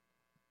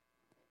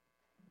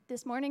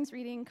This morning's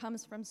reading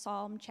comes from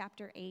Psalm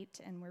chapter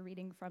 8, and we're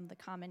reading from the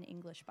Common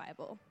English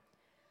Bible.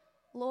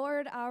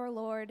 Lord, our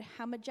Lord,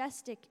 how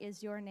majestic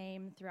is your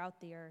name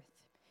throughout the earth.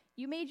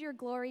 You made your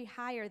glory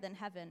higher than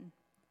heaven.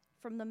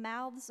 From the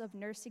mouths of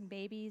nursing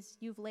babies,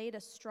 you've laid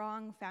a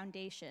strong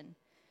foundation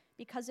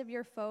because of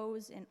your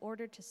foes in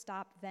order to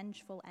stop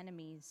vengeful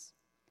enemies.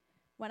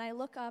 When I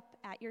look up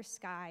at your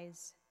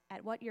skies,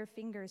 at what your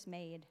fingers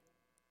made,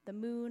 the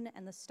moon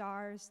and the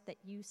stars that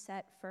you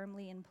set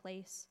firmly in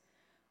place,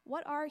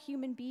 what are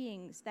human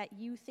beings that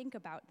you think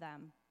about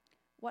them?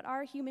 What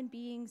are human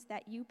beings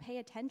that you pay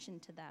attention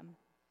to them?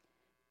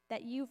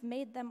 That you've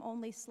made them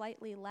only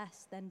slightly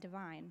less than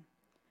divine,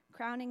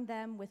 crowning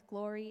them with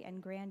glory and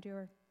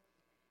grandeur.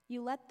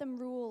 You let them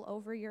rule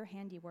over your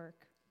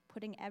handiwork,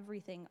 putting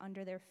everything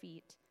under their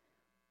feet,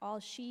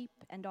 all sheep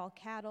and all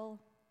cattle,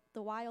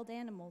 the wild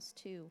animals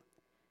too,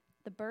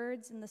 the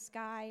birds in the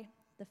sky,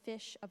 the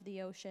fish of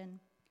the ocean,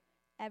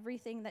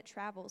 everything that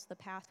travels the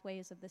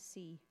pathways of the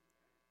sea.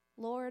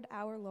 Lord,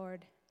 our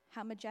Lord,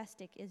 how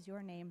majestic is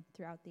your name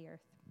throughout the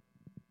earth.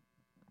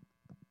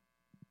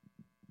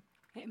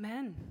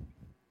 Amen.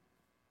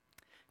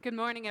 Good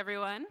morning,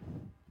 everyone.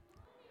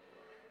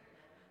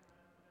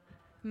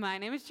 My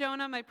name is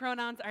Jonah. My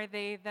pronouns are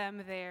they,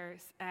 them,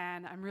 theirs,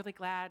 and I'm really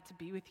glad to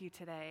be with you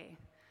today.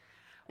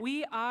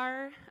 We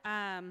are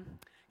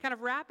kind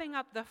of wrapping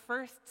up the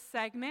first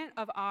segment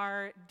of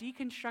our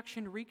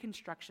Deconstruction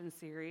Reconstruction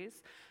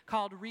series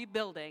called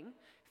Rebuilding,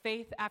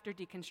 Faith After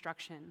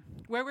Deconstruction,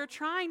 where we're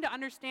trying to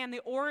understand the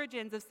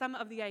origins of some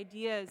of the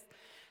ideas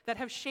that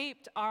have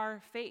shaped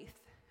our faith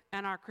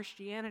and our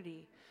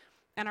Christianity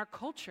and our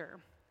culture,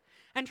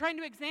 and trying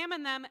to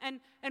examine them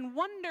and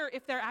wonder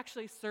if they're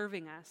actually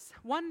serving us,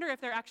 wonder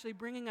if they're actually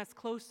bringing us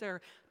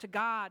closer to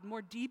God,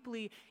 more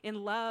deeply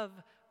in love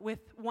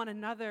with one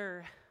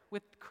another,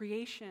 with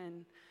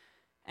creation,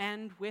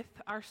 and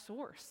with our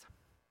source.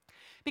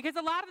 Because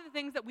a lot of the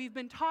things that we've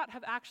been taught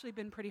have actually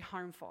been pretty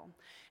harmful.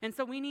 And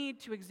so we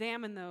need to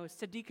examine those,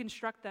 to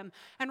deconstruct them,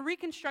 and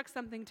reconstruct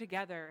something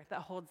together that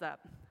holds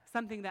up,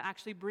 something that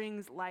actually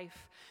brings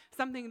life,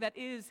 something that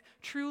is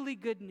truly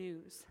good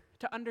news,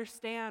 to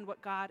understand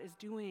what God is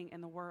doing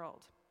in the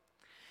world.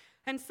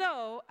 And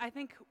so I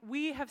think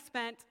we have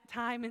spent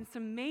time in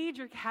some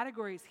major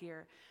categories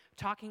here,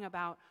 talking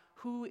about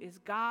who is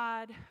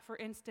God, for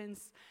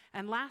instance,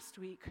 and last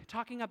week,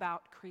 talking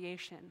about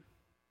creation.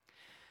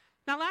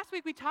 Now, last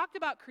week we talked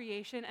about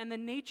creation and the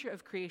nature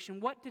of creation.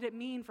 What did it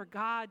mean for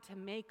God to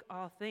make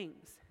all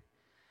things?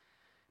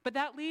 But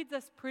that leads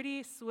us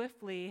pretty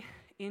swiftly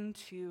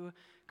into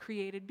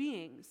created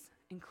beings,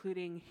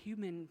 including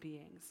human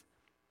beings.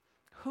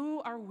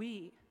 Who are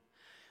we?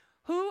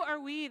 Who are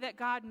we that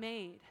God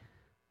made?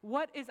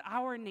 What is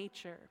our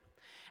nature?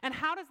 And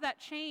how does that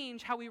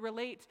change how we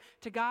relate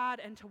to God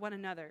and to one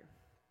another?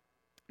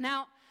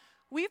 Now,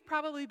 we've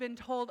probably been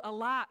told a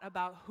lot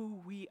about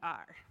who we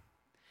are.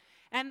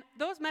 And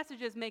those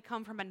messages may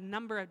come from a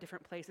number of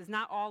different places,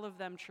 not all of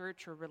them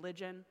church or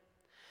religion.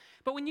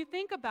 But when you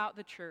think about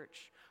the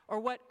church, or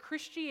what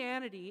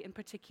Christianity in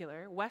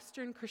particular,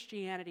 Western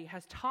Christianity,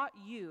 has taught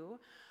you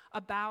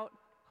about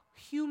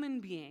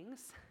human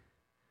beings,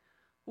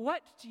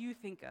 what do you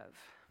think of?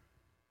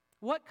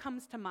 What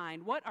comes to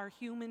mind? What are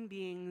human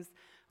beings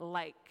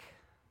like?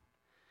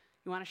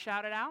 You want to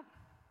shout it out?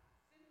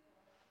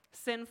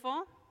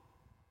 Sinful.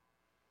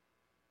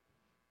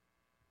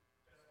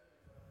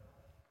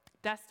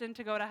 Destined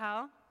to go to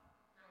hell?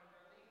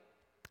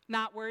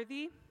 Not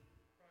worthy?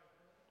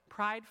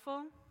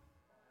 Prideful?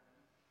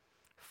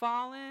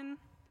 Fallen?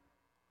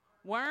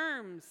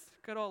 Worms.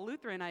 Good old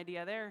Lutheran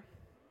idea there.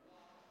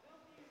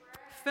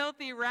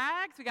 Filthy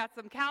rags. We got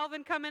some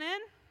Calvin coming in.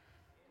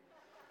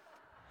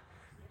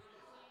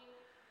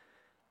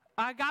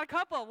 I got a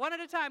couple. One at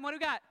a time. What do we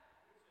got?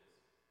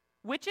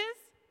 Witches?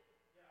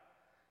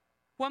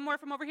 One more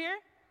from over here.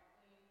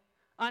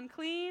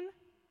 Unclean.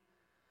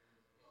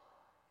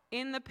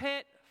 In the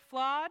pit,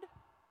 flawed.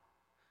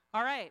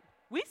 All right,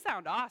 we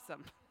sound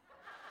awesome.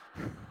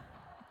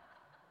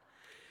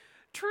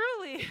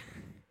 Truly,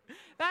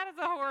 that is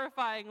a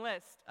horrifying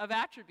list of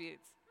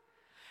attributes.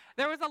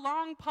 There was a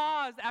long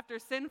pause after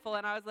sinful,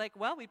 and I was like,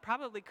 well, we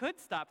probably could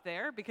stop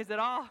there because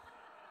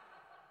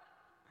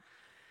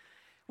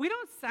we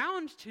don't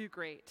sound too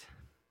great.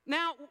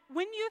 Now,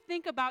 when you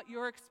think about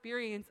your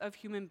experience of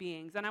human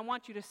beings, and I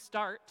want you to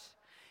start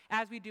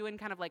as we do in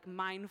kind of like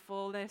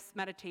mindfulness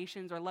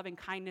meditations or loving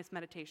kindness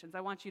meditations, I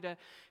want you to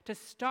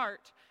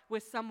start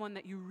with someone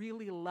that you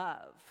really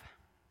love.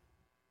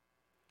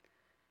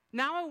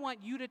 Now I want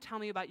you to tell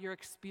me about your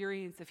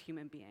experience of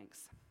human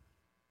beings.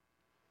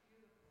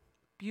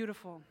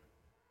 Beautiful.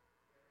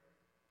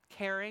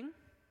 Caring.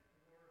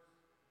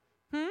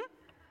 Did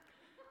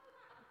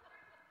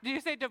you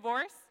say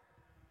divorce?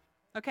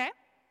 Okay.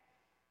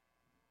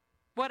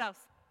 What else?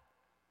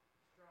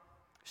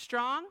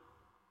 Strong.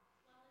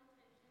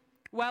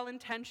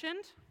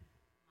 Well-intentioned,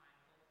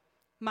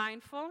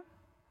 mindful,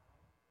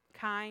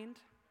 kind,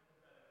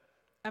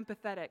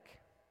 empathetic,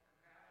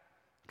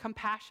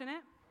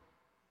 compassionate.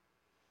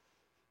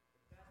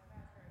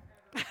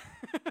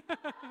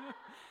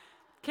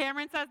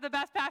 Cameron says the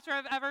best pastor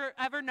I've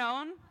ever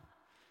known.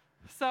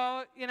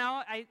 So,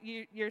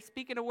 you're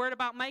speaking a word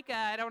about Micah.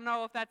 I don't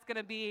know if that's going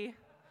to be.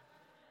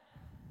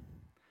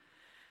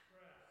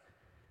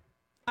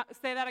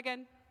 Say that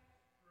again.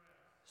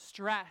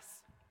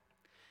 Stress.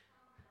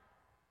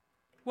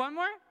 One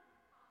more?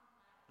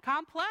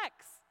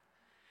 Complex.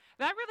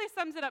 That really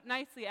sums it up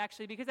nicely,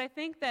 actually, because I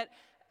think that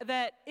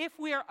if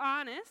we are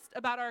honest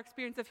about our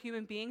experience of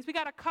human beings, we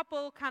got a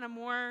couple kind of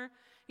more,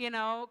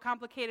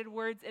 complicated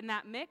words in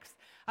that mix.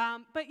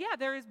 But yeah,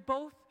 there is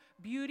both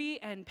beauty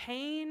and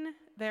pain.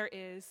 There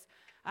is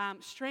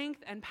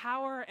strength and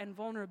power and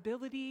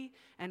vulnerability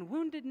and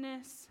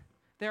woundedness.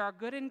 There are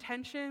good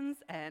intentions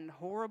and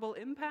horrible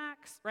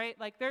impacts, right?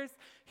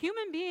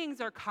 Human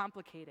beings are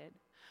complicated.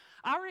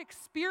 Our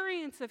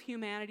experience of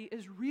humanity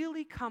is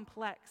really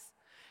complex,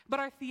 but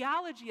our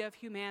theology of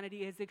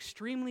humanity is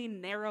extremely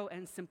narrow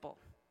and simple.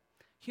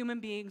 Human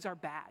beings are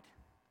bad.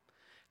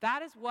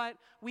 That is what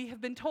we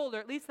have been told, or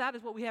at least that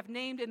is what we have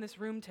named in this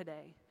room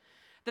today.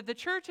 That the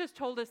church has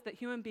told us that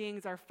human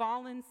beings are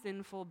fallen,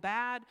 sinful,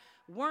 bad,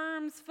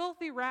 worms,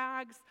 filthy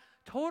rags,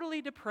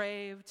 totally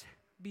depraved,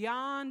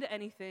 beyond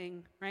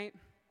anything, right?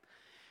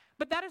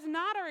 But that is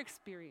not our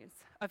experience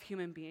of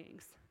human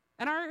beings.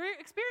 And our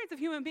experience of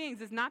human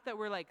beings is not that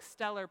we're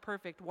stellar,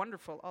 perfect,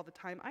 wonderful all the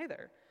time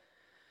either.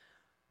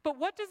 But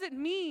what does it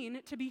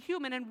mean to be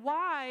human, and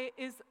why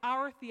is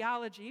our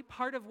theology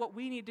part of what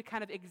we need to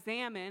kind of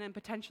examine and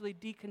potentially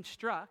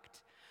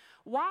deconstruct?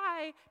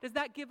 Why does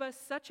that give us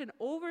such an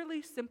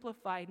overly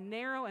simplified,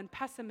 narrow, and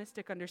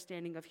pessimistic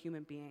understanding of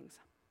human beings?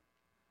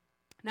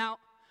 Now,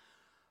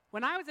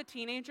 when I was a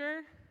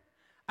teenager,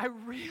 I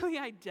really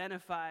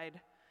identified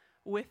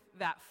with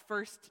that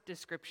first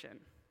description.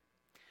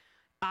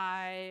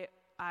 I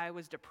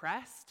was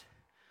depressed.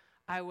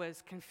 I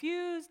was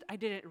confused. I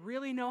didn't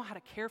really know how to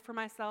care for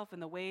myself in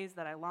the ways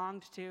that I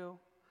longed to.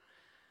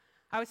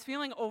 I was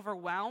feeling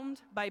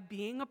overwhelmed by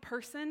being a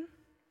person,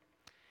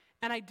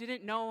 and I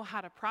didn't know how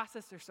to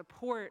process or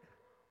support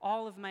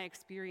all of my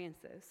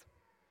experiences.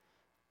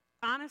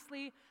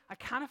 Honestly, I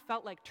kind of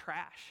felt like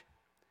trash.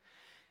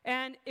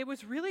 And it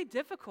was really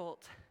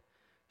difficult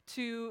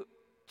to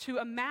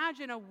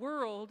imagine a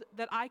world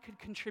that I could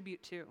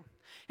contribute to.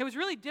 It was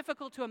really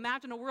difficult to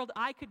imagine a world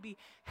I could be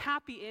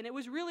happy in. It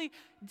was really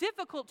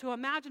difficult to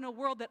imagine a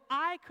world that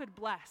I could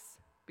bless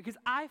because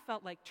I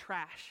felt like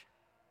trash.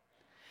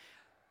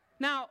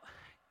 Now,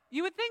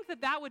 you would think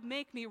that would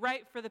make me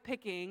ripe for the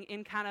picking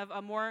in kind of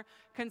a more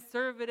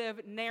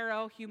conservative,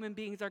 narrow, human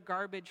beings are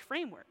garbage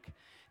framework.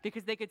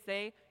 Because they could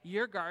say,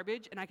 you're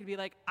garbage, and I could be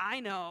like,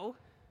 I know.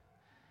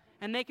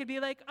 And they could be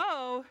like,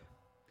 oh,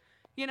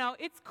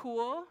 it's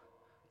cool.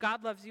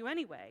 God loves you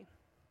anyway.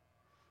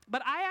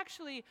 But I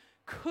actually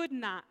could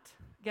not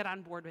get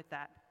on board with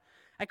that.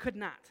 I could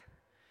not.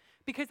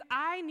 Because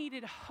I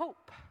needed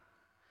hope.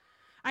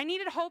 I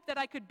needed hope that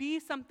I could be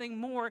something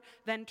more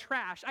than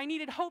trash. I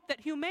needed hope that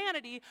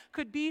humanity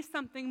could be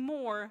something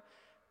more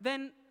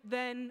than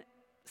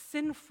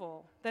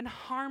sinful, than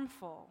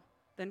harmful,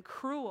 than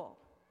cruel.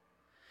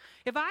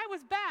 If I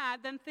was bad,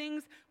 then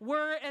things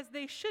were as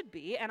they should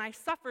be, and I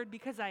suffered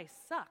because I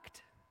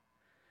sucked.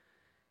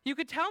 You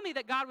could tell me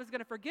that God was going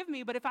to forgive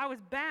me, but if I was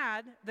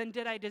bad, then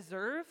did I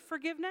deserve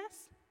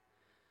forgiveness?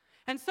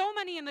 And so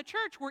many in the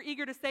church were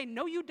eager to say,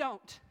 no, you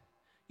don't.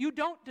 You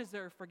don't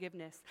deserve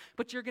forgiveness,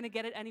 but you're going to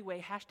get it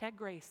anyway.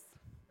 #grace.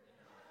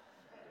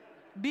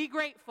 Be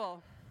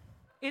grateful.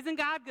 Isn't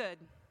God good?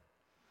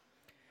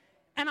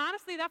 And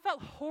honestly, that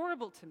felt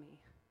horrible to me.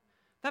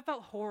 That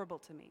felt horrible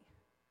to me.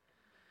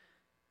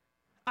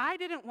 I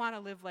didn't want to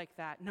live like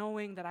that,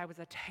 knowing that I was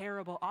a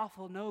terrible,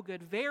 awful, no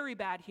good, very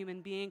bad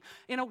human being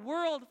in a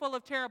world full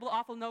of terrible,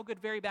 awful, no good,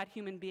 very bad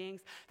human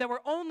beings that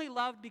were only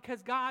loved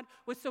because God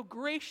was so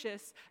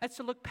gracious as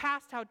to look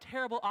past how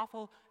terrible,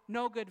 awful,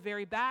 no good,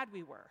 very bad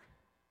we were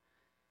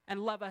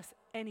and love us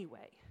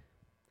anyway.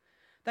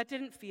 That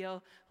didn't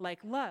feel like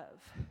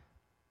love.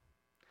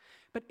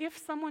 But if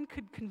someone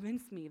could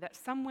convince me that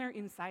somewhere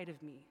inside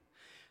of me,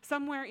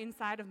 somewhere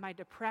inside of my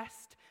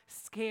depressed,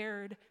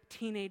 scared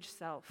teenage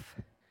self,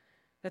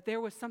 that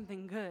there was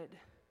something good,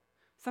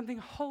 something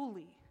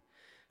holy,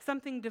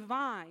 something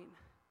divine.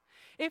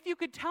 If you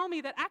could tell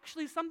me that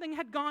actually something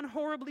had gone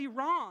horribly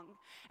wrong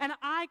and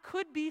I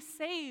could be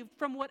saved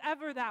from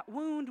whatever that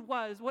wound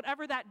was,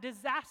 whatever that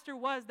disaster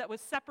was that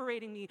was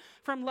separating me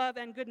from love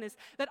and goodness,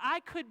 that I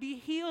could be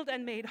healed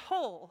and made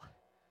whole,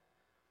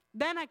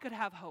 then I could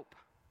have hope.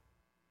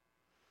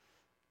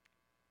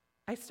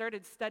 I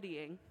started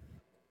studying.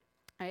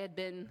 I had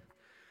been,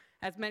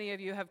 as many of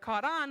you have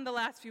caught on the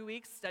last few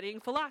weeks, studying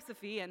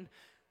philosophy, and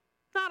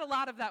not a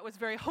lot of that was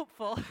very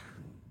hopeful.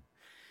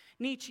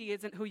 Nietzsche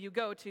isn't who you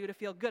go to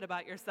feel good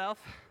about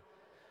yourself.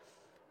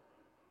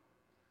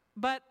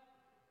 But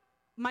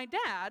my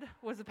dad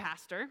was a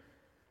pastor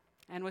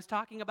and was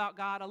talking about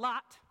God a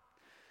lot.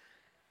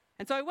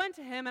 And so I went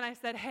to him and I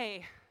said,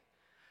 hey,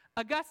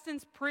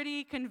 Augustine's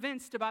pretty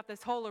convinced about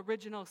this whole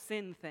original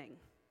sin thing.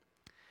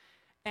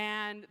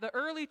 And the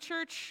early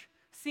church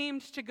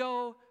seemed to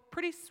go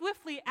pretty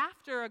swiftly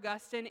after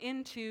Augustine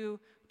into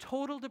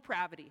total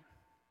depravity.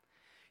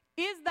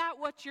 Is that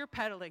what you're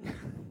peddling?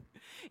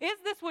 Is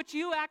this what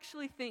you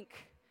actually think?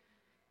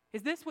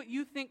 Is this what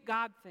you think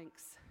God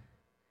thinks?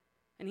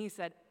 And he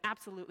said,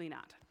 absolutely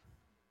not.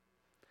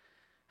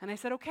 And I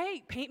said,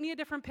 okay, paint me a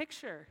different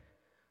picture.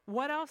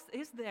 What else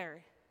is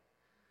there?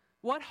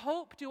 What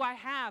hope do I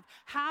have?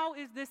 How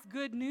is this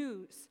good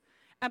news?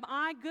 Am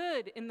I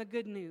good in the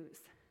good news?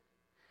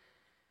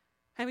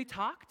 And we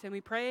talked and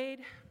we prayed,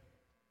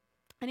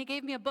 and he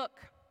gave me a book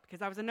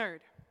because I was a nerd.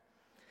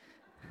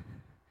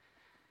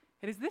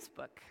 It is this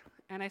book,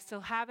 and I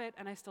still have it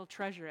and I still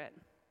treasure it.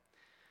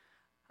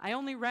 I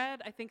only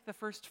read, I think, the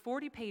first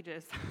 40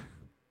 pages,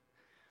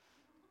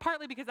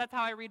 partly because that's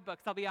how I read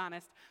books, I'll be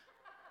honest,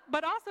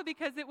 but also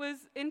because it was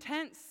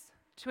intense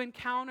to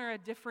encounter a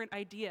different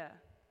idea.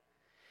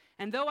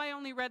 And though I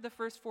only read the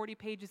first 40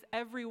 pages,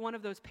 every one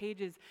of those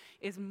pages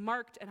is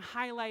marked and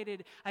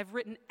highlighted. I've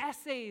written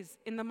essays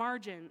in the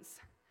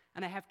margins,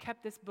 and I have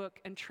kept this book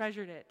and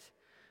treasured it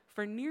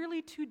for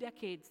nearly 2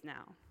 decades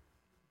now.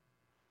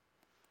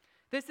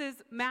 This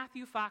is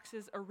Matthew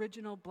Fox's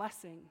original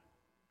blessing.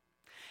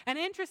 And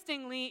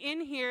interestingly,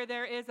 in here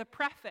there is a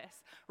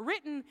preface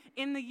written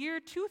in the year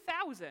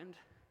 2000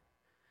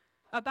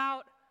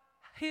 about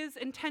his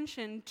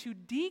intention to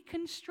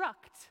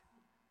deconstruct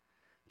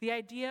the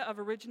idea of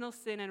original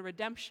sin and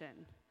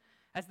redemption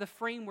as the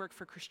framework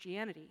for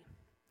Christianity,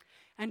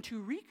 and to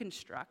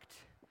reconstruct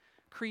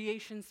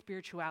creation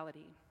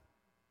spirituality.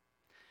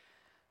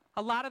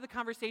 A lot of the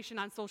conversation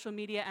on social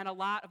media and a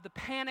lot of the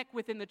panic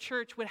within the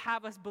church would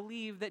have us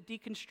believe that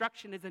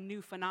deconstruction is a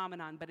new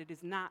phenomenon, but it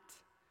is not.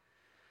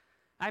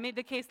 I made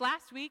the case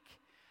last week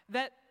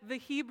that the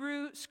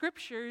Hebrew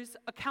Scriptures'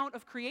 account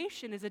of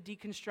creation is a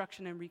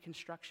deconstruction and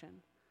reconstruction.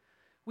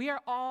 We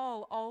are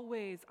all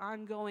always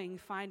ongoing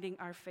finding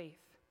our faith,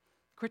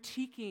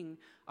 critiquing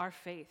our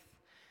faith,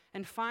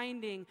 and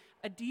finding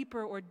a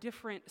deeper or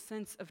different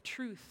sense of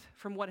truth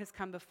from what has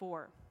come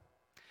before.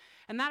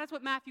 And that is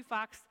what Matthew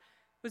Fox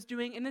was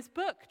doing in this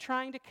book,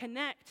 trying to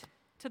connect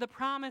to the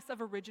promise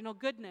of original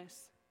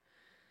goodness.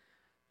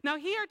 Now,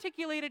 he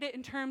articulated it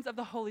in terms of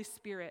the Holy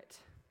Spirit.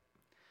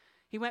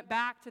 He went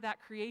back to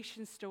that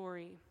creation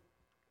story,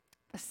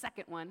 the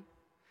second one.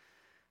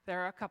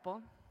 There are a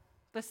couple.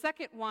 The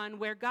second one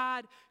where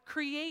God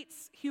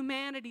creates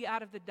humanity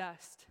out of the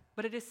dust,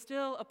 but it is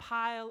still a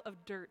pile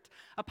of dirt,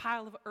 a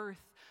pile of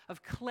earth,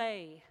 of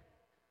clay,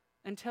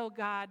 until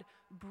God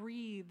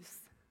breathes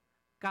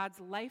God's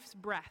life's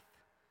breath,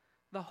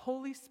 the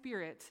Holy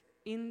Spirit,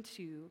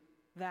 into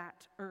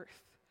that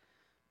earth.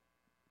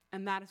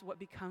 And that is what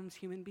becomes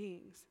human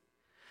beings.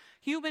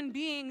 Human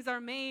beings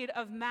are made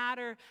of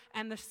matter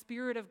and the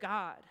Spirit of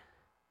God,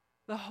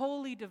 the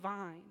holy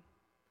divine.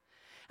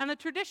 And the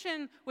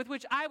tradition with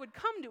which I would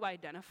come to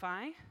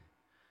identify,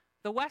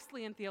 the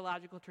Wesleyan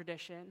theological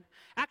tradition,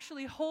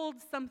 actually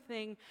holds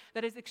something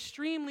that is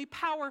extremely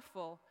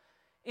powerful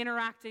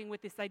interacting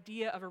with this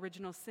idea of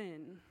original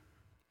sin.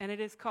 And it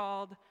is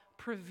called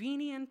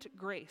prevenient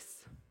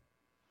grace.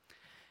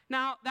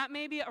 Now, that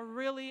may be a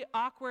really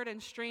awkward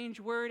and strange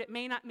word. It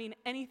may not mean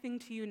anything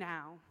to you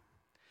now.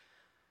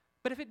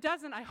 But if it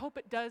doesn't, I hope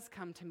it does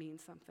come to mean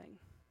something.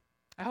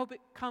 I hope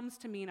it comes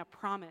to mean a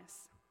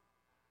promise.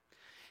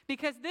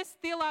 Because this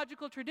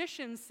theological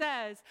tradition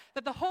says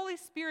that the Holy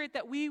Spirit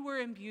that we were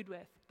imbued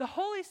with, the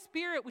Holy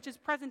Spirit which is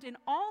present in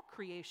all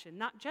creation,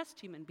 not just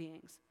human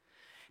beings,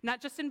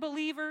 not just in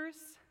believers,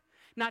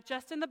 not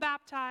just in the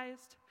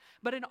baptized,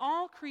 but in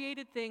all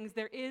created things,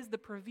 there is the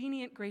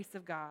prevenient grace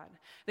of God,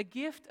 the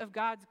gift of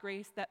God's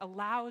grace that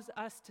allows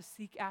us to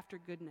seek after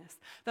goodness,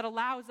 that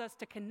allows us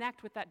to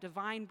connect with that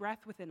divine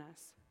breath within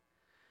us.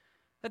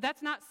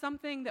 That's not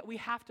something that we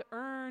have to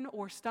earn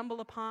or stumble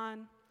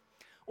upon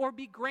or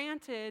be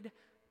granted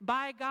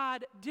by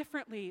God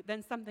differently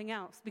than something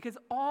else, because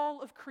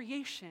all of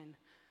creation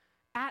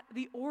at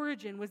the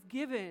origin was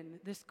given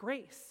this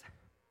grace.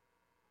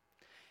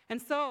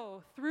 And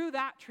so, through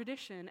that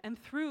tradition and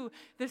through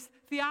this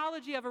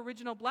theology of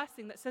original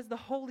blessing that says the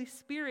Holy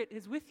Spirit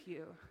is with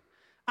you,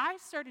 I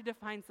started to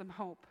find some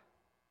hope.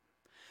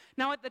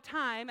 Now, at the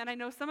time, and I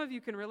know some of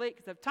you can relate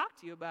because I've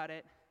talked to you about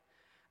it,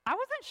 I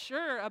wasn't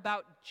sure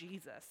about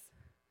Jesus.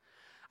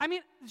 I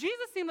mean,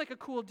 Jesus seemed like a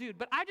cool dude,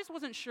 but I just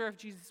wasn't sure if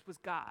Jesus was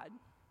God.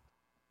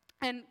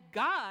 And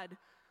God,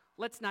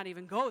 let's not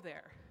even go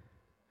there.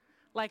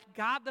 Like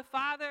God the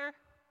Father,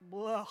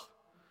 blah.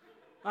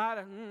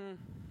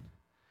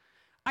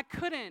 I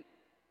couldn't.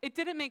 It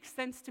didn't make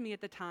sense to me at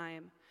the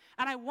time.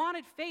 And I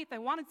wanted faith, I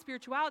wanted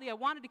spirituality, I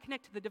wanted to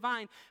connect to the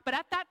divine. But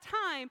at that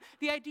time,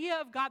 the idea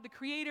of God the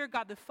Creator,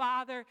 God the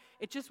Father,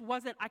 it just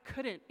wasn't, I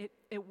couldn't.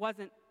 It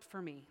wasn't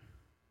for me.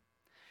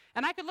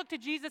 And I could look to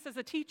Jesus as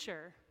a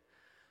teacher,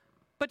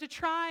 but to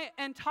try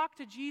and talk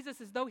to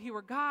Jesus as though he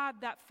were God,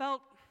 that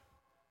felt,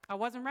 I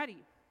wasn't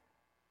ready.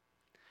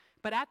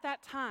 But at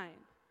that time,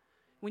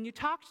 when you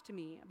talked to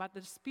me about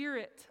the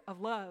Spirit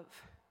of love,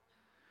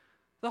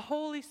 the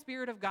Holy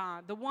Spirit of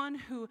God, the one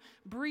who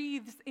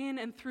breathes in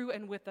and through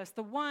and with us,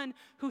 the one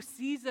who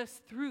sees us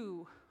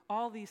through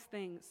all these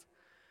things,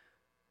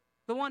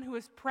 the one who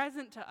is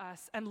present to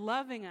us and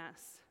loving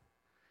us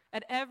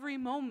at every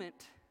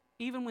moment,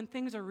 even when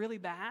things are really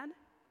bad,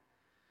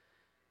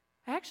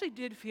 I actually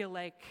did feel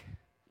like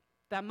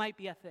that might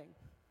be a thing.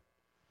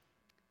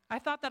 I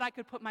thought that I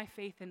could put my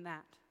faith in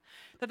that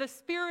the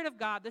Spirit of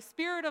God, the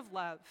Spirit of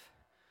love,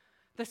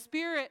 the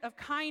Spirit of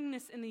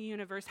kindness in the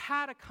universe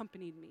had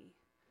accompanied me,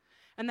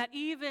 and that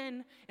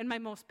even in my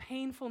most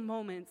painful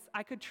moments,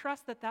 I could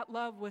trust that that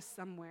love was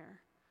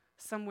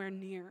somewhere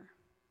near.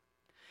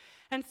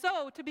 And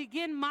so, to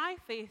begin my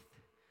faith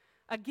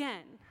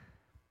again,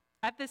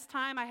 at this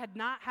time I had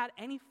not had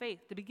any faith,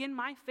 to begin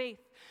my faith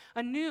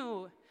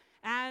anew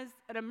as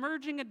an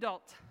emerging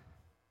adult,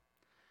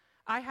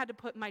 I had to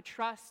put my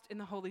trust in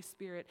the Holy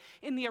Spirit,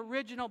 in the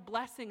original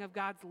blessing of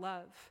God's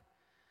love,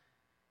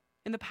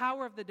 in the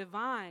power of the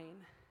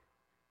divine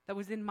that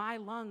was in my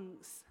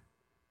lungs,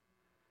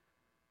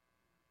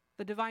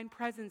 the divine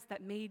presence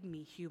that made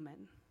me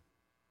human.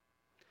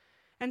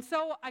 And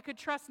so I could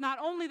trust not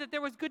only that there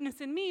was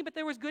goodness in me, but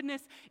there was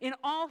goodness in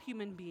all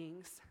human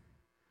beings.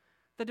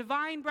 The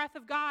divine breath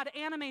of God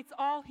animates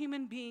all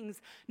human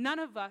beings. None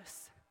of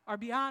us are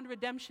beyond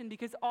redemption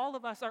because all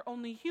of us are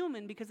only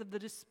human because of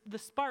the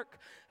spark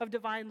of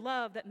divine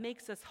love that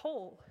makes us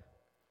whole.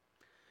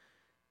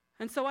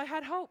 And so I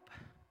had hope.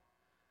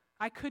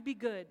 I could be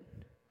good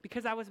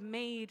because I was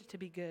made to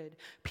be good.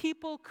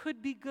 People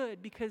could be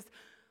good because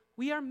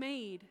we are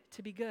made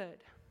to be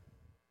good.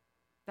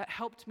 That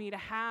helped me to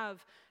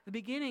have the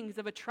beginnings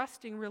of a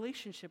trusting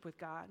relationship with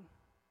God.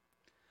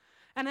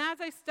 And as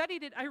I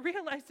studied it, I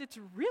realized it's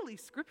really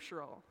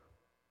scriptural.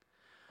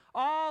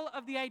 All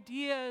of the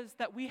ideas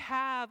that we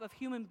have of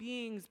human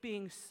beings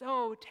being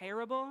so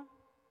terrible,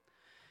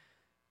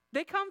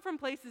 they come from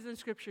places in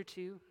Scripture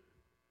too,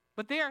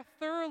 but they are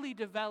thoroughly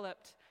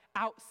developed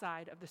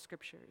outside of the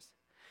Scriptures.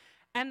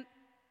 And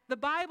the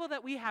Bible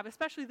that we have,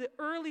 especially the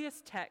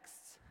earliest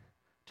texts,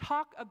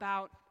 talk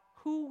about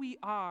who we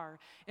are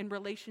in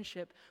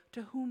relationship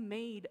to who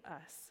made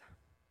us.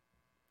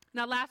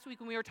 Now, last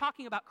week when we were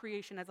talking about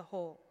creation as a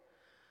whole,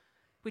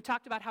 we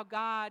talked about how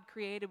God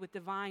created with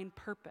divine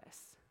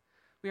purpose.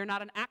 We are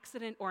not an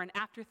accident or an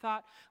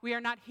afterthought. We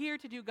are not here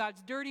to do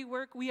God's dirty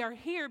work. We are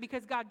here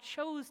because God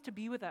chose to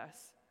be with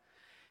us.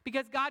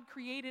 Because God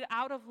created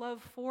out of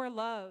love,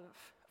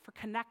 for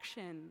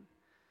connection,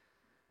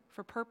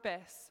 for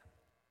purpose.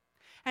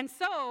 And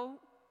so,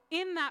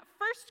 in that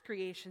first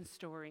creation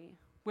story,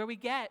 where we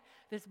get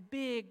this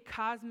big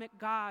cosmic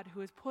God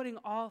who is putting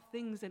all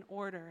things in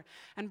order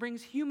and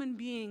brings human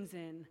beings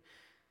in,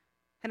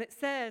 and it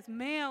says,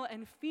 male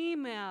and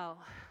female,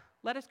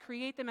 let us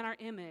create them in our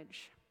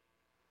image.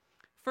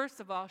 First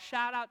of all,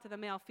 shout out to the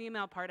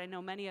male-female part. I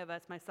know many of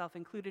us, myself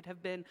included,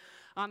 have been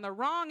on the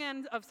wrong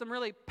end of some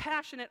really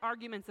passionate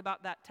arguments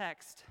about that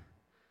text.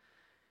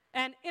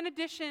 And in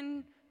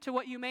addition to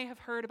what you may have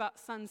heard about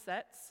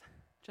sunsets,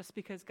 just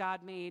because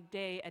God made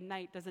day and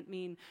night doesn't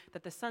mean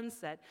that the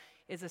sunset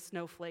is a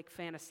snowflake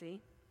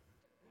fantasy.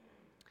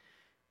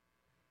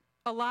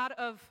 A lot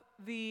of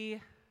the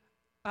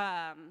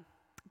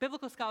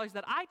biblical scholars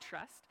that I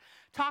trust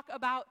talk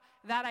about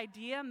that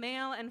idea,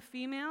 male and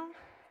female,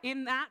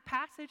 in that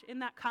passage, in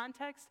that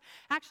context,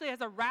 actually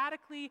as a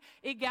radically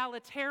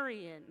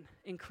egalitarian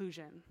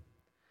inclusion,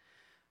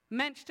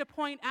 meant to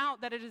point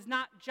out that it is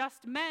not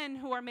just men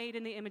who are made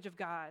in the image of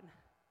God,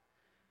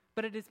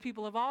 but it is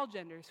people of all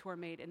genders who are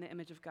made in the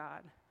image of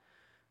God,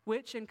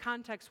 which in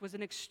context was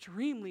an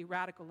extremely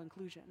radical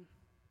inclusion.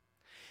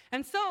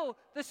 And so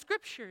the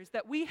scriptures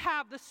that we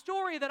have, the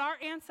story that our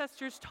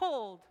ancestors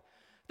told,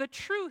 the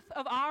truth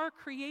of our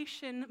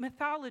creation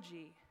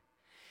mythology,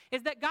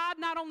 is that God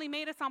not only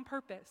made us on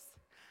purpose,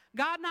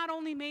 God not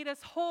only made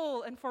us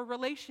whole and for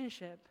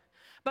relationship,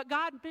 but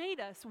God made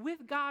us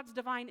with God's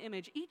divine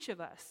image, each of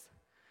us,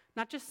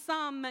 not just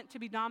some meant to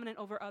be dominant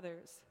over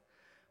others,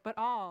 but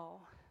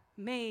all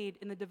made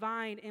in the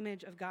divine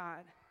image of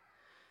God.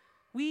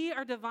 We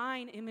are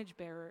divine image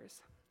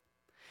bearers.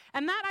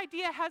 And that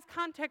idea has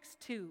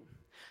context too,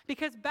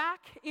 because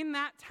back in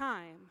that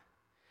time,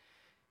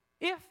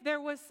 if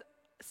there was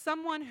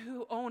someone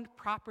who owned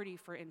property,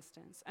 for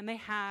instance, and they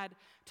had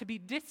to be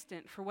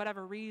distant for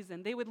whatever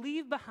reason, they would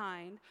leave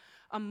behind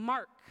a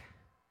mark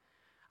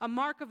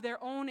of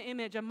their own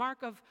image, a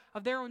mark of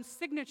their own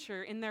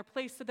signature in their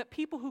place, so that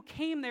people who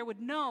came there would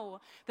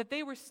know that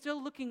they were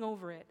still looking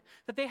over it,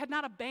 that they had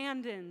not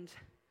abandoned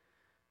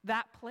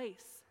that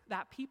place,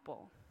 that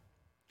people.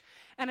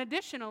 And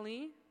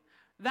additionally,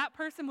 that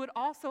person would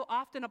also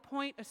often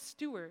appoint a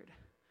steward,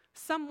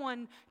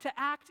 someone to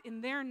act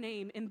in their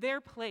name, in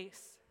their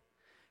place,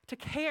 to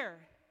care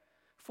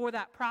for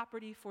that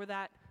property, for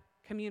that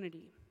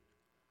community.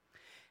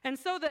 And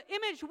so the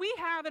image we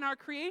have in our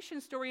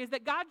creation story is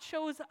that God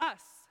chose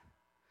us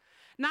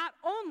not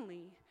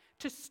only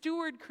to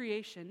steward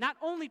creation, not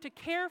only to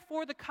care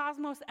for the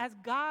cosmos as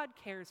God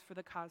cares for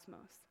the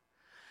cosmos,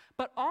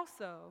 but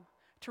also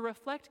to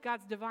reflect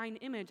God's divine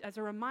image as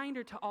a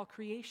reminder to all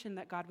creation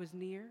that God was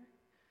near,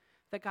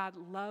 that God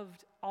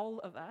loved all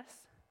of us,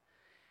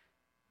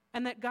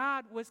 and that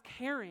God was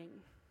caring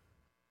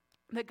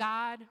that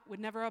God would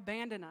never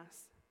abandon us.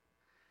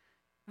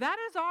 That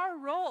is our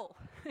role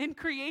in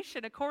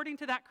creation, according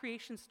to that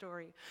creation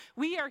story.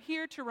 We are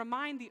here to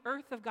remind the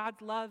earth of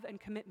God's love and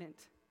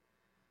commitment.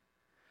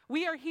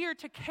 We are here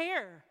to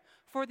care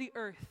for the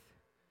earth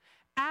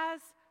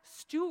as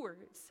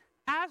stewards,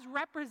 as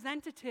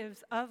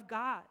representatives of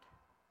God.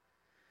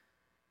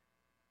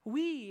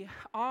 We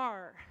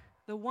are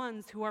the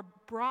ones who are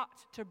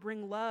brought to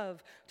bring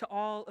love to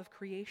all of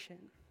creation.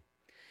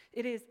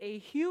 It is a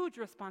huge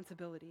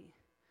responsibility,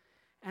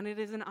 and it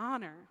is an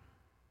honor.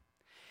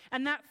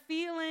 And that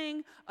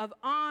feeling of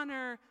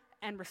honor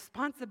and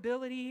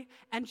responsibility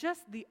and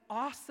just the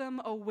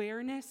awesome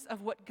awareness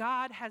of what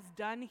God has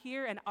done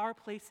here and our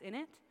place in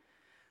it,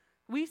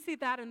 we see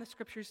that in the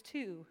scriptures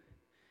too.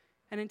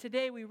 And in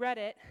today we read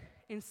it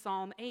in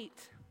Psalm 8.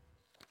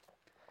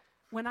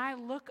 When I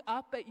look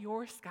up at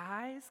your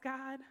skies,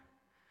 God,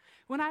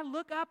 when I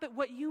look up at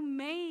what you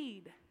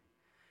made,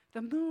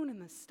 the moon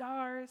and the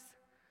stars,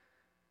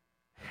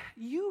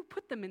 you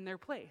put them in their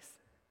place.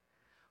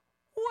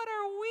 What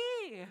are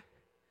we?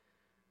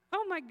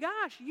 Oh my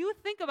gosh, you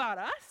think about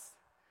us?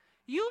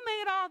 You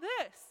made all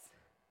this.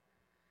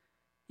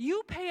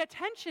 You pay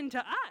attention to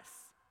us.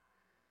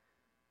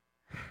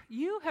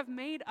 You have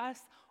made us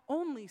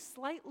only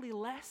slightly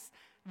less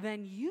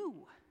than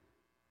you.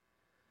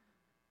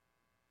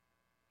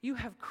 You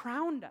have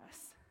crowned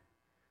us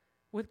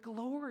with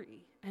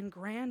glory and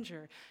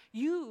grandeur.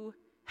 You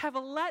have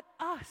let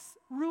us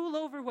rule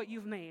over what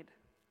you've made.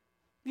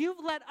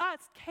 You've let us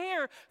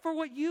care for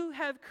what you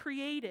have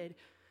created.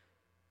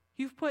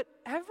 You've put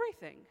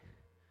everything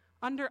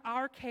under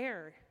our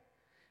care.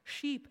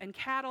 Sheep and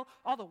cattle,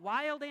 all the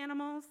wild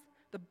animals,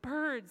 the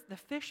birds, the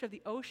fish of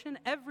the ocean,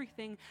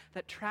 everything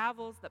that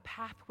travels the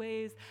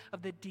pathways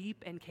of the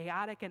deep and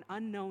chaotic and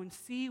unknown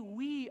sea,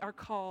 we are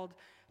called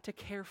to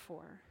care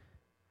for.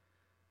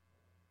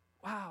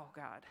 Wow,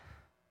 God.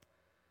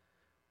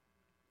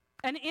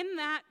 And in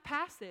that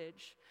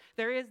passage,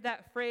 there is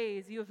that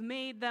phrase, you have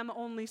made them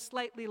only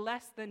slightly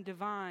less than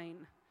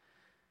divine.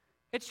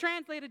 It's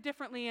translated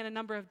differently in a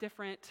number of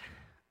different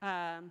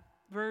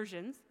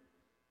versions.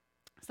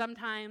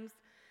 Sometimes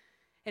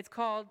it's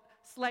called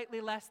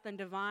slightly less than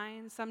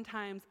divine,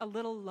 sometimes a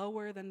little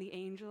lower than the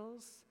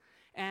angels,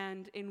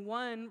 and in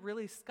one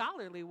really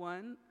scholarly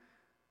one,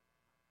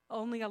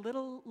 only a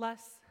little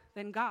less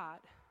than God.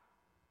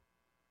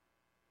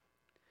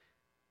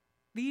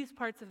 These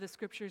parts of the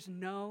scriptures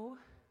know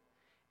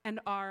and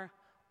are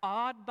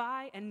awed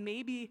by and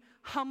maybe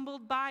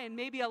humbled by and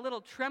maybe a little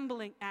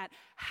trembling at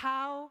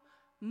how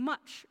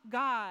much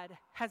God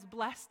has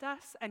blessed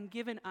us and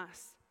given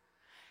us.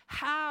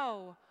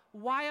 How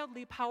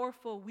wildly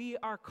powerful we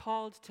are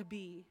called to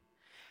be.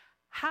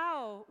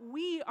 How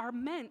we are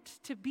meant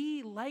to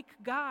be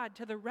like God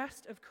to the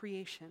rest of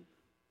creation.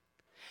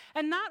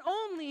 And not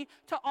only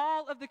to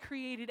all of the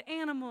created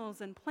animals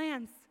and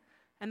plants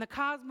and the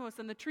cosmos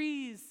and the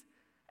trees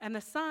and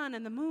the sun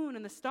and the moon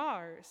and the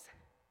stars,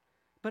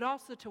 but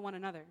also to one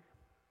another.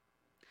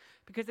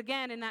 Because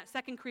again, in that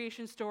second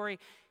creation story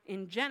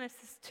in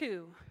Genesis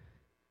 2,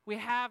 we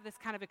have this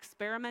kind of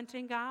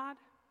experimenting God.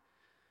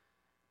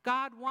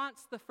 God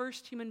wants the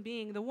first human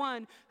being, the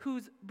one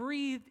who's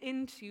breathed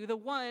into, the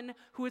one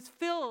who is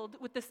filled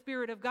with the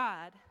Spirit of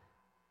God,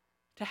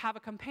 to have a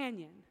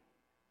companion.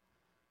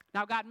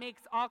 Now God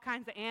makes all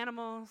kinds of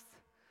animals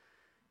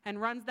and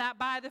runs that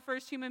by the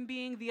first human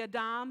being, the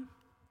Adam,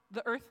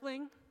 the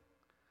earthling,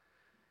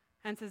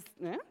 and says,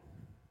 eh?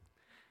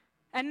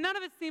 And none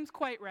of it seems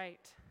quite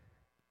right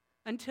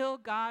until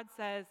God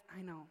says,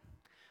 I know,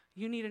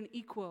 you need an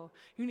equal,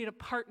 you need a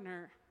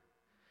partner.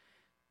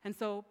 And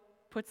so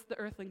puts the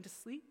earthling to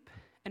sleep,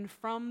 and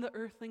from the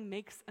earthling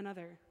makes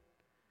another.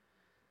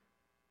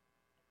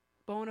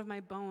 Bone of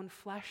my bone,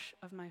 flesh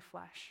of my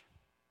flesh.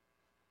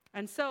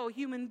 And so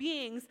human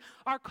beings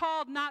are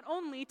called not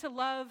only to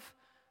love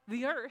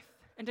the earth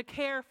and to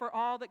care for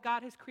all that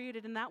God has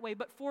created in that way,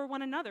 but for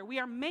one another. We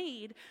are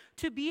made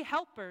to be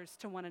helpers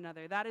to one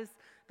another. That is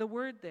the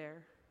word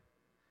there.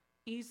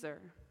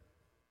 Ezer,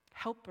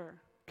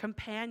 helper,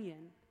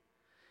 companion.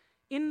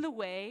 In the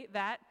way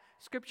that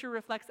Scripture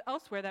reflects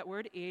elsewhere, that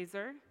word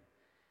ezer,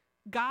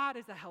 God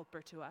is a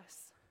helper to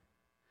us.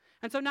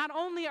 And so not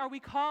only are we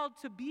called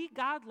to be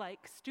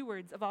God-like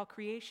stewards of all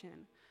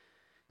creation,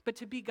 but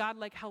to be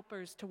God-like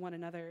helpers to one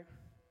another.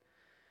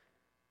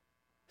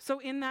 So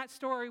in that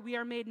story, we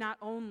are made not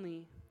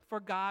only for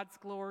God's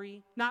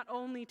glory, not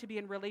only to be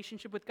in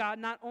relationship with God,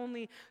 not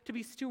only to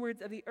be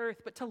stewards of the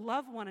earth, but to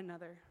love one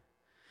another,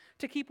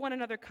 to keep one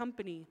another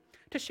company,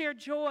 to share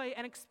joy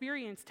and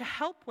experience, to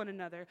help one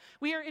another.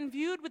 We are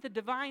imbued with the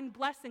divine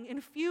blessing,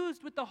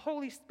 infused with the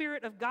Holy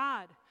Spirit of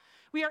God.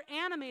 We are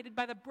animated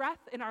by the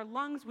breath in our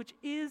lungs, which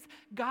is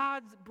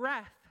God's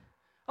breath,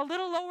 a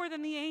little lower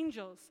than the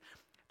angels,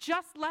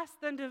 just less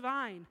than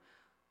divine,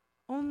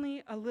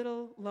 only a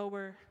little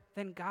lower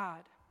than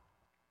God.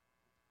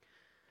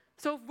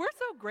 So if we're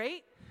so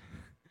great,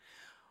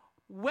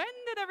 when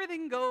did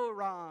everything go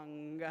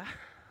wrong?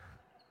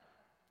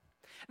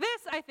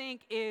 This, I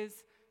think,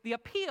 is the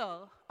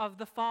appeal of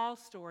the fall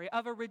story,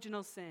 of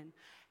original sin.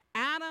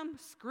 Adam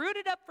screwed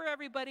it up for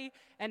everybody,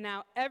 and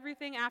now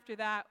everything after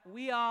that,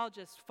 we all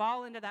just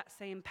fall into that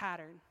same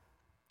pattern.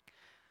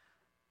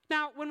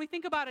 Now, when we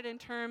think about it in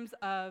terms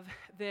of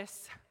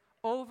this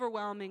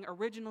overwhelming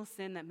original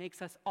sin that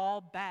makes us all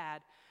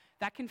bad,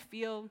 that can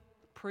feel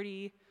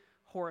pretty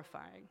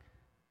horrifying.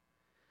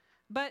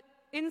 But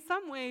in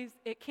some ways,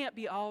 it can't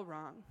be all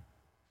wrong.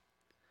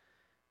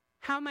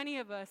 How many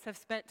of us have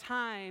spent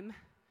time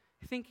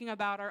thinking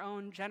about our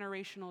own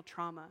generational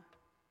trauma?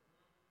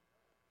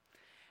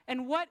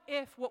 And what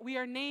if what we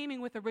are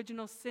naming with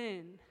original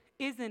sin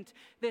isn't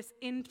this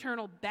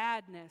internal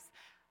badness?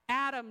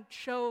 Adam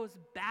chose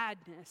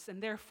badness,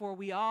 and therefore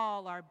we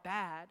all are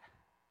bad.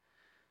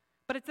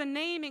 But it's a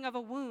naming of a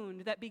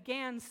wound that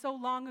began so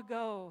long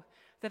ago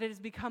that it has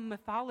become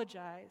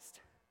mythologized.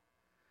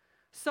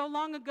 So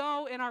long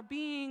ago in our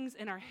beings,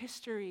 in our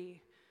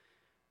history,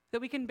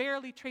 that we can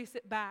barely trace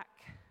it back,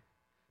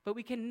 but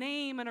we can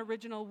name an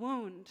original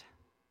wound.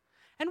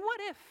 And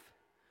what if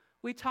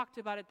we talked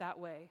about it that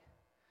way?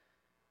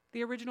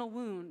 The original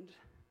wound.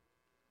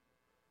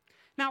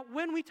 Now,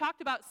 when we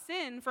talked about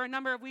sin for a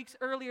number of weeks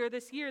earlier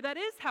this year, that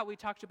is how we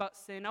talked about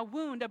sin: a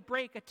wound, a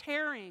break, a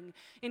tearing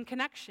in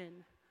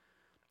connection.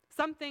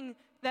 Something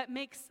that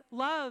makes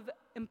love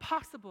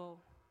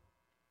impossible,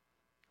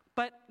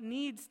 but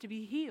needs to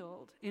be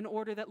healed in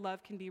order that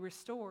love can be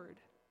restored.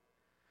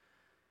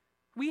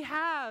 We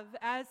have,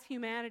 as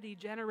humanity,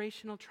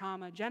 generational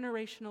trauma,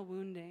 generational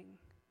wounding.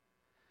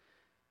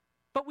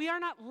 But we are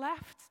not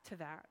left to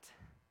that.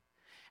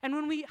 And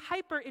when we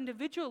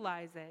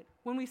hyper-individualize it,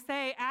 when we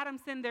say, Adam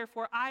sinned,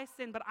 therefore I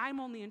sin, but I'm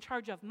only in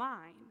charge of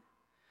mine,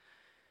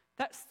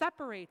 that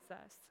separates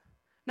us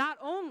not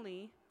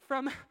only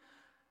from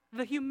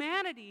the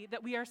humanity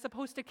that we are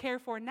supposed to care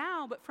for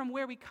now, but from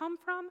where we come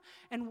from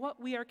and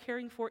what we are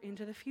caring for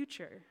into the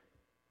future.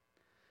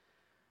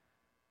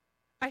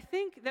 I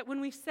think that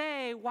when we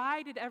say,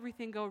 why did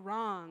everything go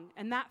wrong?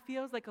 And that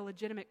feels like a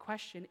legitimate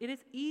question. It is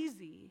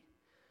easy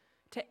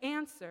to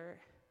answer,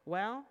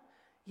 well,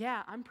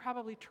 yeah, I'm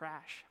probably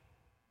trash.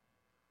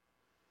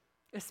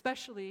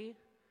 Especially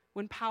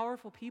when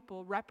powerful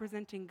people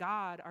representing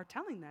God are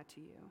telling that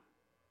to you.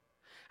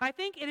 I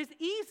think it is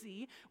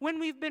easy when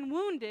we've been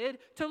wounded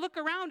to look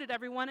around at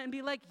everyone and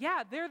be like,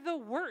 yeah, they're the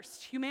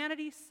worst.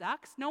 Humanity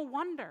sucks, no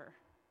wonder.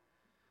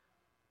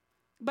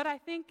 But I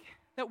think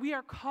that we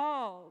are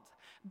called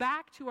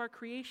back to our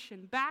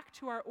creation, back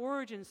to our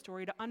origin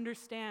story to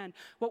understand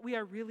what we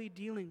are really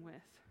dealing with.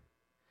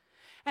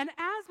 And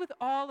as with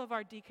all of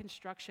our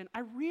deconstruction,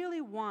 I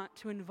really want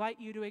to invite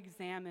you to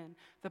examine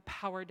the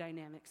power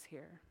dynamics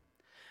here.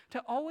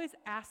 To always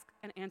ask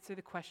and answer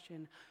the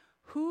question,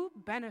 who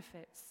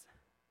benefits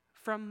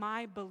from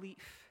my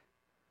belief?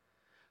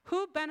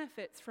 Who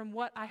benefits from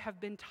what I have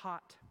been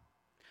taught?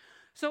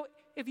 So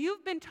if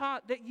you've been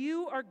taught that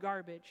you are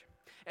garbage,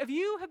 if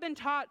you have been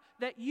taught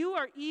that you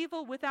are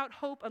evil without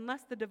hope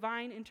unless the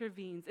divine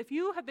intervenes, if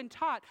you have been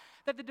taught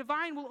that the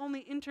divine will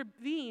only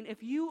intervene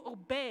if you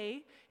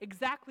obey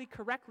exactly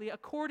correctly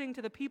according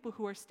to the people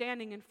who are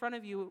standing in front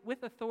of you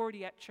with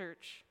authority at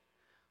church,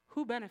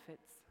 who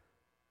benefits?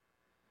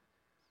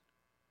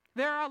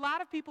 There are a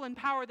lot of people in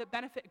power that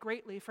benefit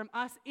greatly from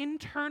us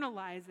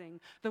internalizing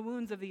the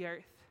wounds of the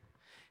earth,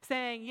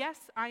 saying, yes,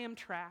 I am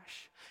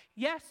trash.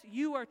 Yes,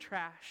 you are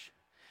trash.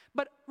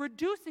 But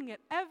reducing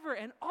it ever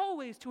and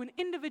always to an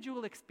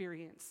individual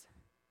experience.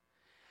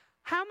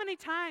 How many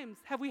times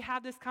have we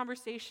had this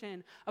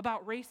conversation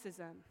about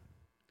racism,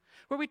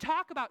 where we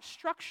talk about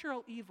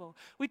structural evil?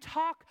 We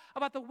talk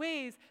about the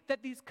ways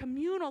that these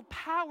communal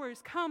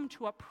powers come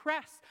to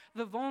oppress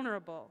the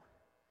vulnerable.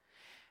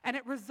 And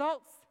it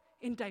results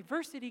in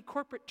diversity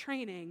corporate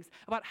trainings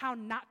about how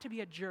not to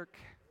be a jerk.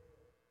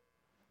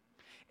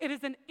 It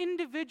is an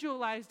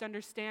individualized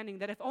understanding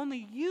that if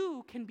only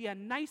you can be a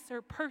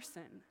nicer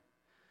person,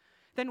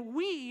 then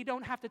we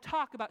don't have to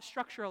talk about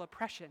structural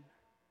oppression.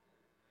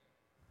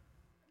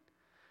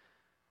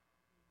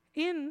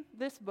 In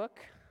this book,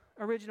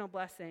 Original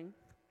Blessing,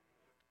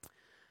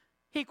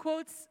 he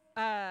quotes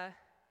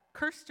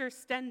Kirster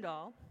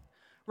Stendahl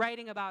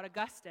writing about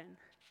Augustine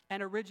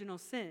and original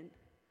sin.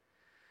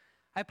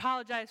 I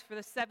apologize for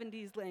the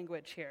 70s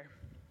language here.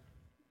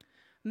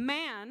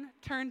 Man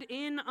turned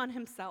in on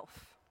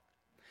himself,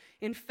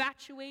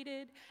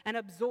 infatuated and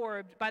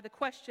absorbed by the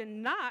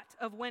question not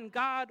of when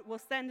God will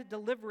send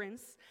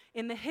deliverance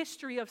in the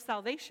history of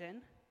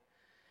salvation,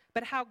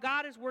 but how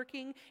God is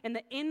working in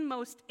the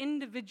inmost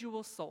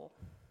individual soul.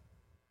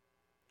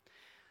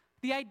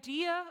 The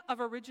idea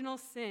of original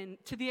sin,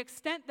 to the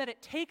extent that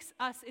it takes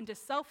us into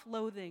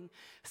self-loathing,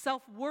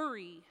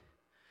 self-worry,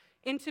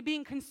 into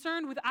being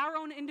concerned with our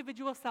own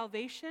individual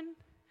salvation,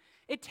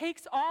 it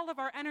takes all of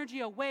our energy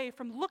away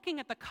from looking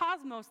at the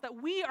cosmos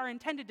that we are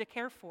intended to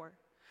care for.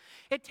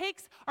 It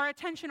takes our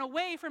attention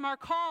away from our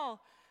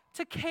call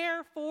to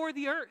care for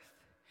the earth.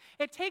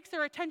 It takes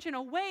our attention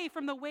away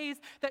from the ways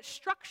that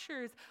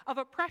structures of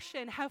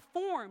oppression have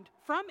formed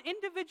from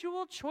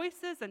individual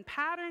choices and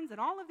patterns and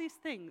all of these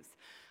things.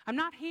 I'm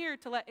not here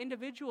to let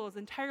individuals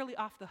entirely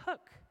off the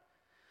hook.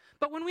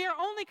 But when we are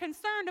only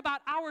concerned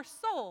about our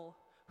soul,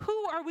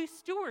 who are we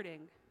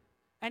stewarding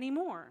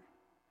anymore?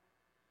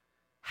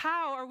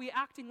 How are we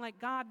acting like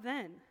God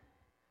then?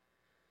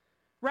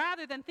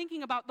 Rather than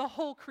thinking about the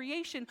whole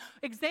creation,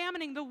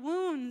 examining the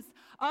wounds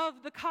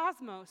of the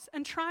cosmos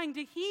and trying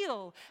to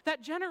heal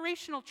that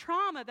generational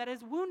trauma that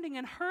is wounding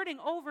and hurting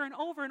over and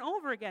over and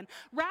over again,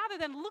 rather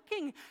than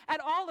looking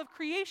at all of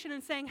creation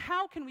and saying,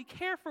 how can we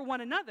care for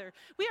one another?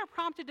 We are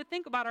prompted to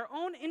think about our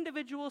own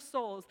individual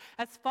souls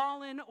as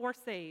fallen or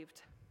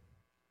saved.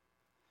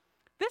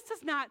 This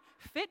does not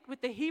fit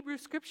with the Hebrew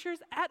Scriptures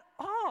at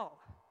all.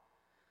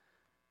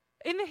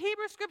 In the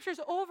Hebrew Scriptures,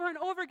 over and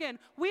over again,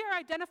 we are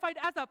identified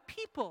as a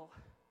people,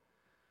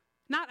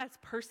 not as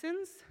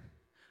persons.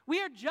 We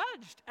are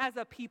judged as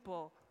a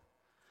people.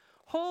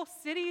 Whole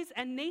cities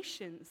and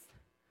nations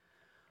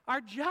are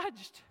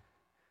judged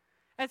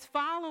as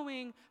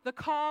following the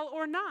call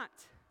or not.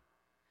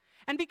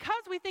 And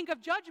because we think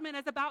of judgment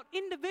as about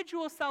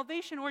individual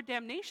salvation or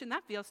damnation,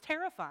 that feels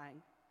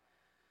terrifying.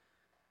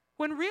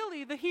 When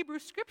really the Hebrew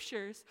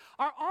Scriptures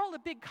are all a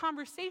big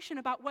conversation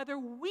about whether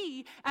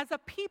we as a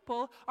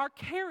people are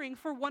caring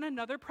for one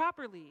another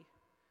properly.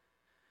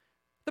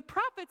 The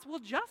prophets will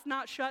just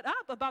not shut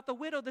up about the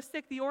widow, the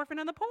sick, the orphan,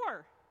 and the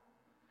poor.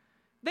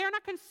 They are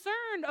not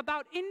concerned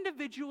about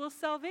individual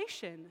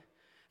salvation.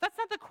 That's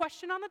not the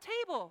question on the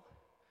table.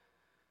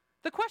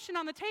 The question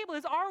on the table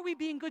is, are we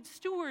being good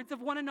stewards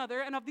of one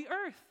another and of the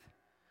earth?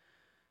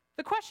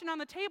 The question on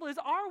the table is,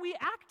 are we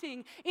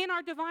acting in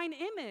our divine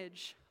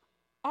image?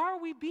 Are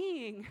we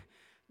being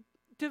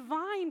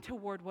divine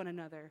toward one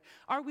another?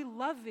 Are we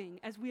loving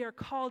as we are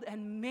called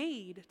and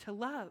made to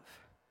love?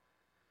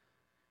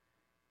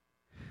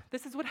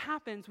 This is what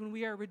happens when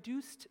we are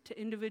reduced to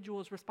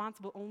individuals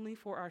responsible only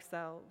for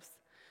ourselves.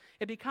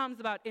 It becomes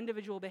about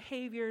individual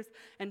behaviors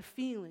and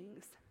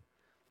feelings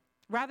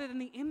rather than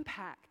the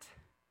impact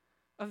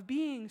of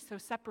being so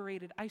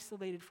separated,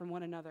 isolated from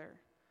one another.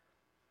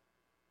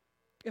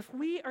 If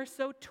we are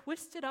so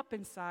twisted up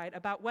inside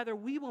about whether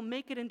we will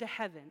make it into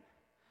heaven,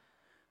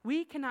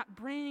 we cannot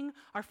bring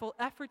our full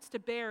efforts to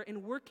bear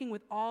in working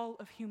with all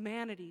of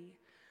humanity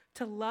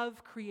to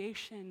love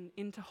creation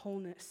into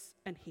wholeness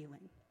and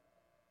healing.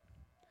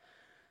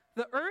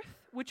 The earth,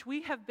 which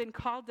we have been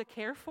called to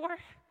care for,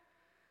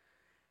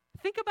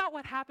 think about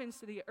what happens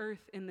to the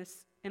earth in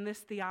this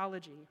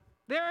theology.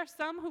 There are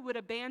some who would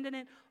abandon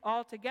it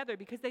altogether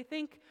because they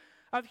think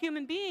of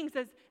human beings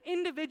as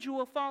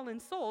individual fallen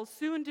souls,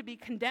 soon to be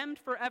condemned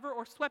forever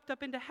or swept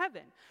up into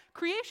heaven.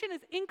 Creation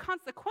is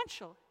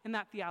inconsequential in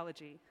that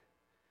theology.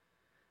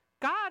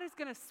 God is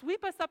going to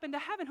sweep us up into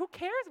heaven. Who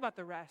cares about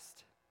the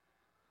rest?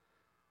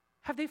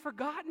 Have they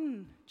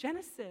forgotten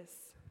Genesis?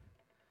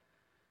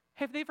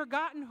 Have they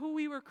forgotten who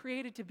we were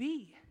created to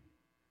be?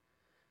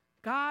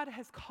 God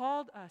has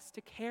called us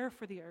to care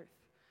for the earth,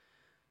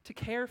 to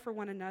care for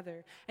one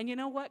another. And you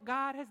know what?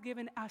 God has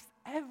given us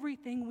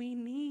everything we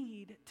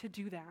need to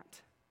do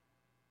that.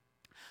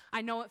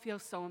 I know it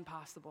feels so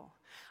impossible.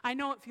 I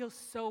know it feels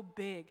so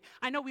big.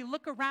 I know we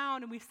look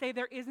around and we say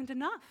there isn't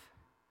enough.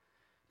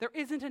 There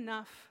isn't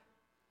enough.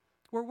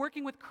 We're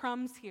working with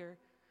crumbs here,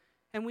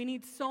 and we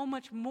need so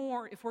much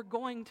more if we're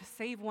going to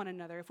save one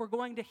another, if we're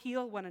going to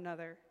heal one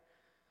another.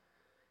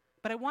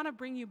 But I want to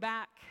bring you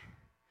back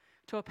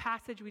to a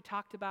passage we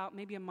talked about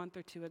maybe a month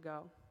or two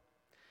ago.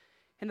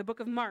 In the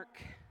book of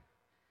Mark,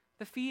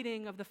 the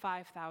feeding of the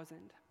 5,000.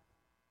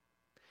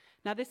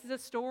 Now, this is a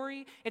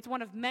story, it's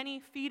one of many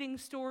feeding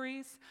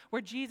stories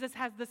where Jesus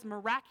has this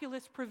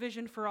miraculous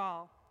provision for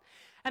all.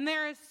 And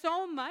there is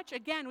so much,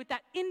 again, with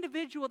that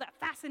individual, that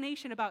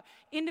fascination about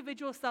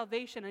individual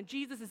salvation and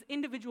Jesus'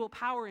 individual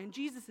power and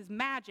Jesus'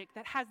 magic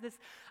that has this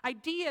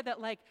idea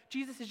that, like,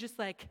 Jesus is just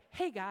like,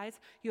 hey, guys,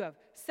 you have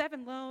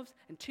 7 loaves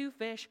and 2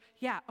 fish.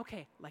 Yeah,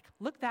 okay, like,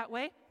 look that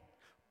way.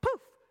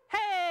 Poof,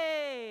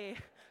 hey,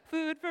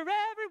 food for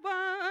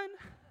everyone.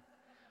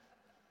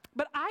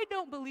 But I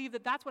don't believe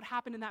that that's what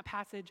happened in that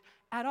passage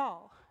at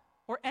all,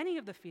 or any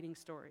of the feeding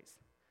stories.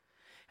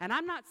 And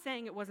I'm not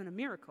saying it wasn't a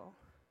miracle,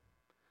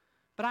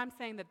 but I'm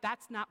saying that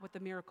that's not what the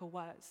miracle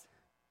was.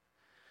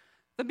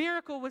 The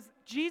miracle was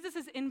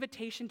Jesus'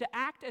 invitation to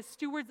act as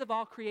stewards of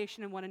all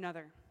creation and one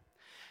another.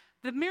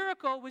 The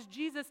miracle was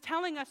Jesus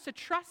telling us to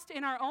trust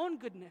in our own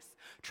goodness,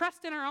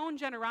 trust in our own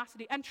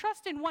generosity, and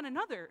trust in one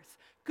another's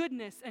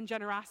goodness and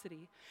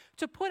generosity,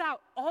 to put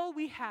out all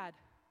we had,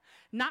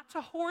 not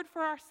to hoard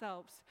for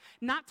ourselves,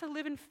 not to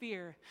live in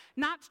fear,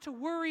 not to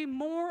worry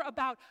more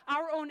about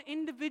our own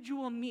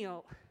individual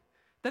meal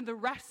than the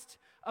rest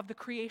of the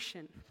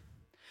creation,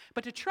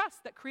 but to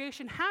trust that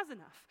creation has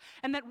enough,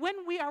 and that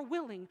when we are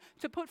willing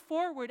to put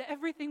forward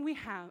everything we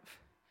have,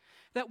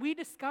 that we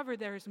discover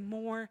there is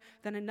more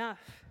than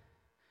enough.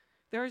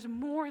 There is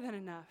more than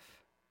enough.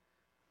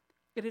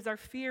 It is our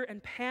fear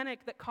and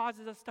panic that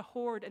causes us to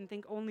hoard and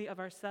think only of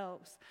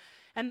ourselves.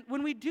 And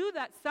when we do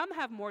that, some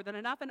have more than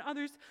enough and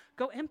others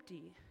go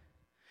empty.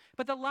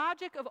 But the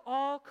logic of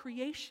all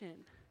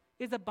creation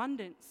is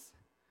abundance.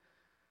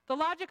 The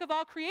logic of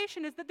all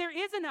creation is that there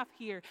is enough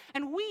here.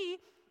 And we,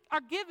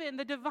 are given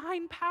the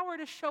divine power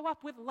to show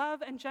up with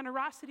love and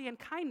generosity and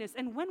kindness.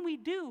 And when we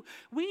do,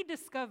 we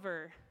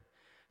discover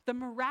the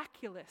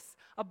miraculous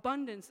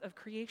abundance of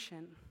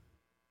creation.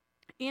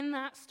 In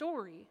that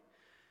story,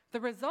 the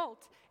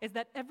result is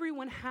that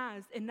everyone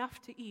has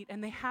enough to eat,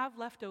 and they have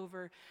left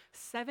over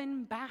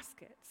 7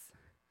 baskets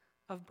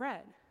of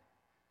bread.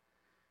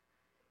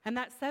 And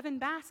that 7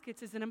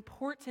 baskets is an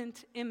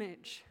important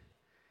image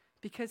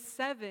because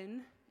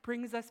 7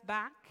 brings us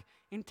back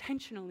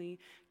intentionally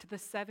to the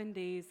 7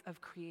 days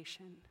of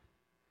creation.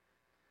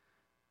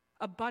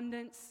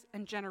 Abundance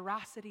and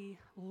generosity,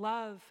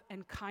 love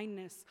and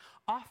kindness,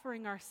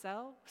 offering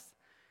ourselves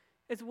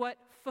is what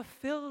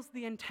fulfills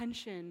the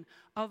intention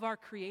of our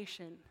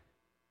creation.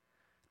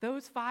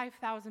 Those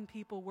 5,000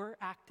 people were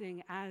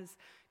acting as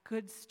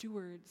good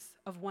stewards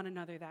of one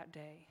another that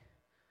day,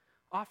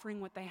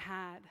 offering what they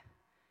had,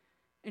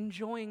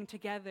 enjoying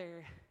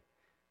together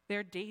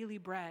their daily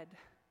bread,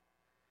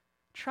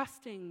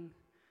 trusting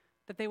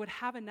that they would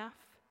have enough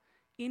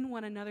in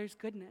one another's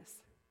goodness,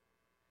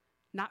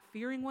 not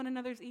fearing one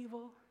another's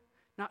evil,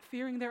 not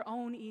fearing their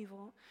own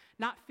evil,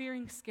 not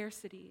fearing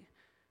scarcity.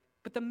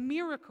 But the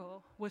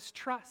miracle was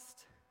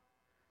trust.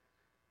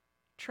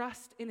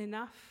 Trust in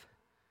enough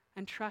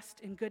and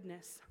trust in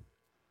goodness.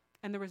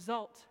 And the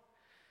result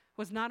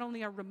was not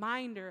only a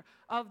reminder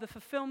of the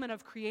fulfillment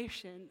of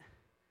creation,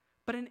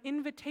 but an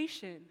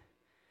invitation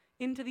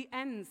into the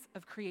ends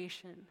of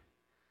creation,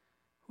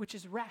 which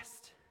is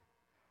rest.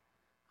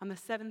 On the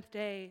 7th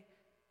day,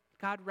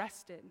 God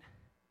rested.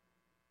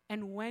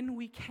 And when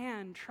we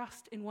can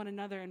trust in one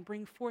another and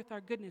bring forth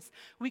our goodness,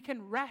 we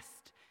can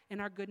rest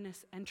in our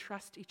goodness and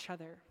trust each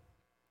other.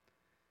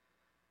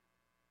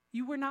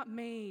 You were not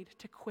made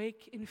to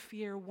quake in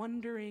fear,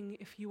 wondering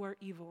if you are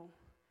evil.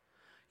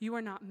 You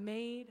are not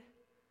made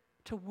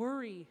to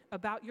worry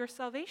about your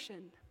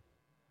salvation.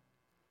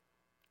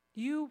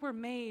 You were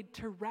made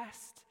to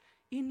rest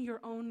in your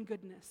own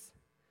goodness,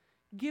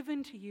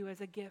 given to you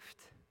as a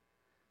gift,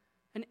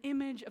 an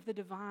image of the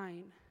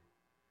divine.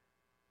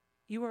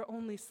 You are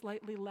only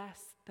slightly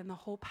less than the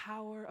whole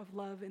power of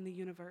love in the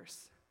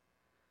universe.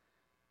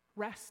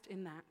 Rest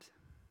in that.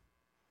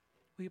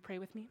 Will you pray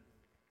with me?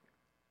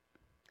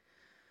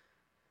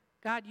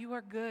 God, you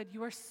are good.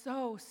 You are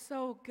so,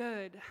 so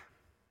good.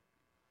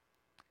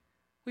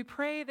 We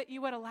pray that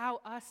you would allow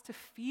us to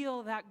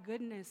feel that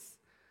goodness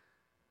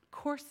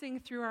coursing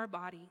through our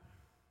body.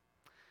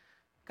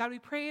 God, we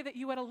pray that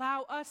you would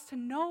allow us to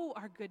know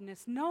our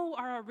goodness, know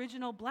our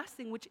original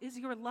blessing, which is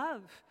your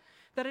love,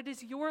 that it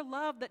is your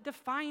love that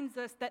defines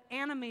us, that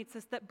animates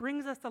us, that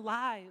brings us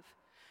alive.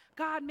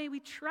 God, may we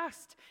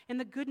trust in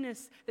the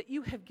goodness that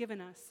you have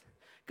given us.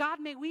 God,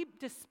 may we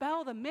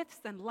dispel the myths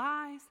and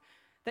lies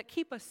that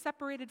keep us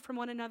separated from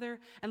one another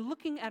and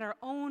looking at our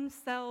own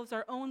selves,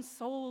 our own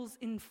souls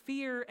in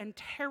fear and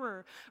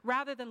terror,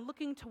 rather than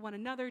looking to one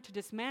another to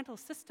dismantle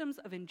systems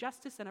of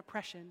injustice and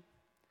oppression.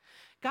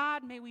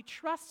 God, may we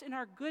trust in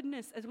our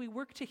goodness as we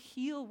work to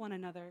heal one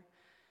another,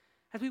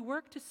 as we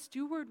work to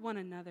steward one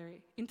another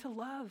into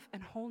love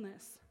and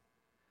wholeness.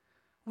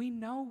 We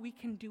know we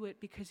can do it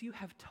because you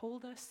have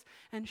told us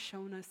and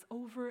shown us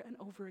over and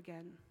over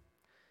again.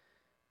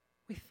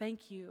 We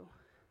thank you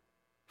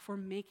for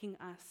making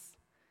us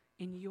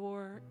in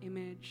your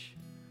image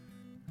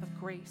of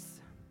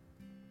grace.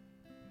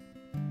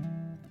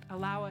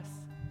 Allow us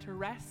to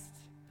rest,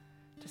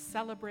 to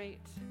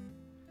celebrate,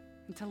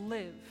 and to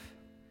live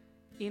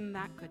in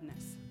that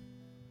goodness.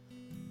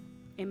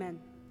 Amen.